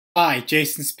Hi,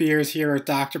 Jason Spears here at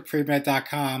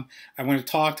drpremed.com. I want to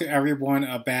talk to everyone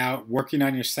about working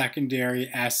on your secondary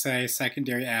essay,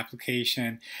 secondary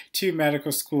application to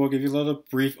medical school, give you a little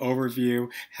brief overview,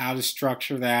 how to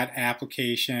structure that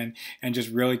application, and just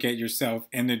really get yourself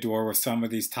in the door with some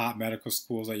of these top medical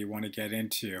schools that you want to get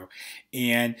into.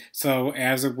 And so,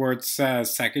 as the word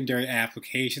says, secondary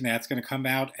application, that's going to come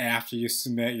out after you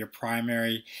submit your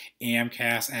primary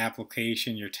AMCAS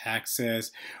application, your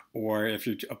Texas, or if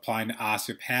you're applying to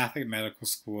osteopathic medical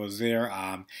school as their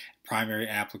primary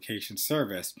application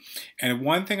service. And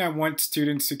one thing I want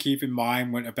students to keep in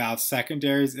mind about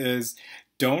secondaries is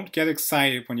don't get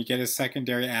excited when you get a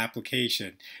secondary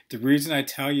application. The reason I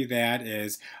tell you that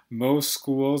is most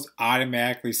schools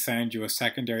automatically send you a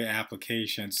secondary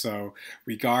application. So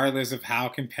regardless of how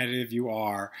competitive you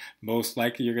are, most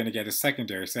likely you're going to get a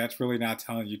secondary. So that's really not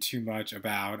telling you too much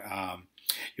about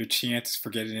your chances for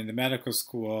getting into medical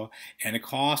school. And the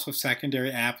cost of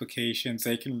secondary applications,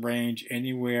 they can range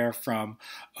anywhere from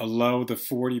a low to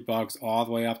 $40 all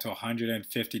the way up to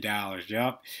 $150.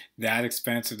 Yep, that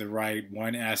expensive to write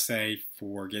one essay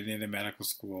for getting into medical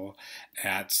school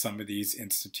at some of these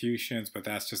institutions, but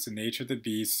that's just the nature of the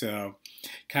beast. So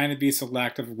kind of be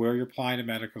selective where you're applying to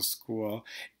medical school.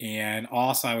 And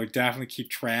also I would definitely keep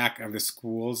track of the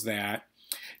schools that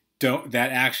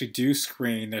actually do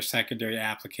screen their secondary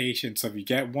application. So if you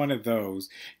get one of those,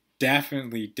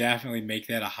 definitely make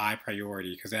that a high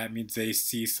priority, because that means they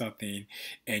see something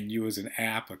in you as an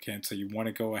applicant. So you want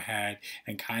to go ahead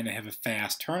and kind of have a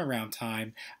fast turnaround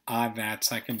time on that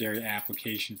secondary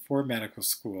application for medical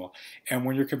school. And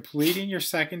when you're completing your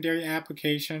secondary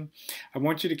application, I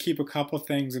want you to keep a couple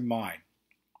things in mind.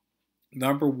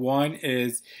 Number one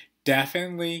is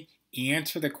definitely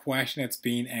answer the question that's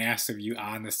being asked of you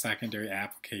on the secondary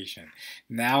application.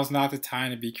 Now's not the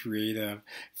time to be creative.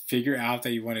 Figure out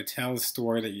that you want to tell a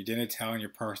story that you didn't tell in your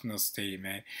personal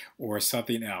statement or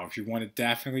something else. You want to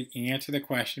definitely answer the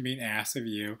question being asked of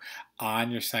you on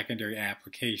your secondary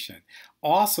application.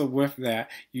 Also, with that,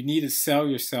 you need to sell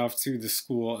yourself to the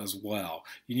school as well.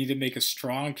 You need to make a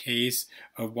strong case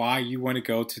of why you want to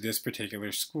go to this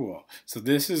particular school. So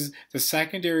this is the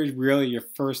secondary is really your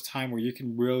first time where you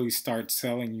can really start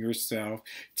selling yourself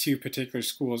to particular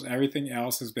schools. Everything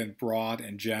else has been broad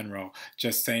and general,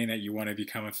 just saying that you want to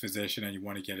become a physician and you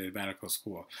want to get into medical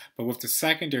school. But with the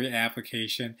secondary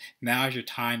application, now is your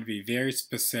time to be very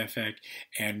specific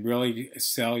and really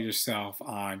sell yourself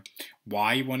on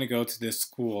why you want to go to this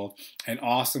school, and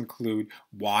also include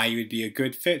why you would be a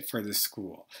good fit for this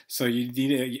school. So you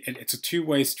need it's a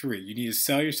two-way street. You need to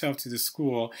sell yourself to the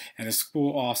school, and the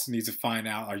school also needs to find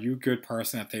out, are you a good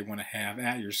person that they want to have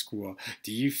at your school?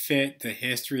 Do you fit the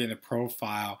history and the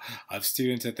profile of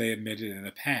students that they admitted in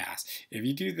the past? If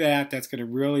you do that, that's going to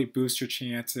really boost your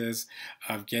chances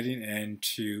of getting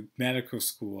into medical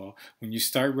school when you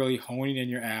start really honing in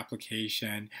your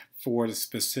application for the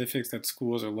specifics that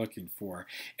schools are looking for.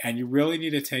 And you really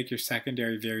need to take your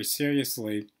secondary very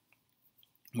seriously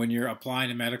when you're applying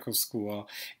to medical school.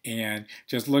 And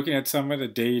just looking at some of the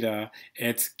data,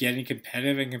 it's getting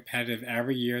competitive and competitive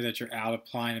every year that you're out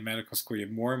applying to medical school. You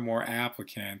have more and more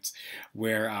applicants,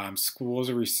 where schools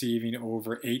are receiving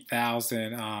over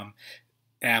 8,000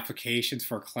 applications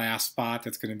for a class spot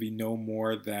that's going to be no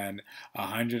more than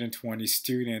 120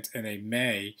 students, and they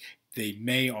may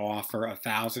offer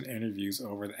 1,000 interviews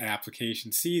over the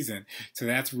application season. So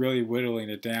that's really whittling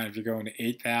it down. If you're going to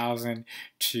 8,000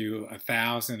 to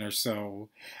 1,000 or so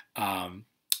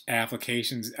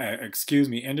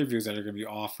interviews that are going to be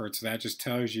offered. So that just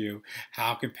tells you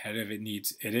how competitive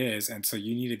it is. And so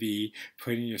you need to be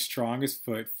putting your strongest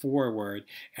foot forward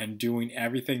and doing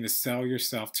everything to sell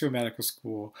yourself to a medical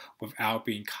school without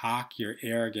being cocky or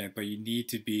arrogant. But you need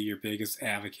to be your biggest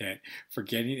advocate for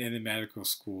getting into medical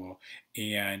school.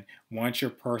 And once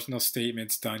your personal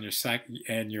statement's done,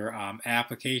 your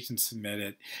application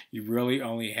submitted, you really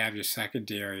only have your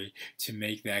secondary to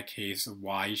make that case of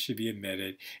why you should be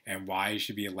admitted and why you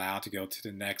should be allowed to go to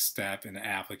the next step in the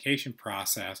application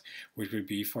process, which would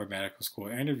be for a medical school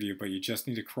interview. But you just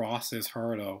need to cross this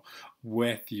hurdle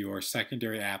with your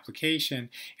secondary application.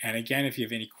 And again, if you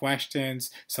have any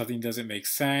questions, something doesn't make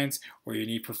sense, or you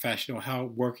need professional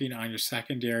help working on your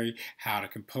secondary, how to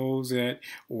compose it,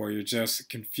 or you're just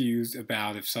confused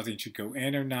about if something should go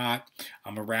in or not,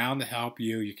 I'm around to help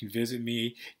you. You can visit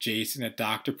me, Jason at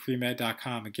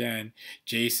drpremed.com. Again,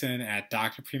 Jason at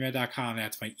drpremed.com.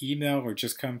 That's my email, or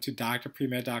just come to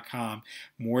drpremed.com.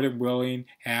 More than willing,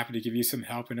 happy to give you some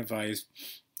help and advice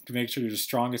to make sure you're the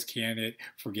strongest candidate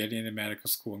for getting into medical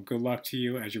school. And good luck to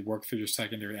you as you work through your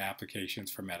secondary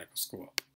applications for medical school.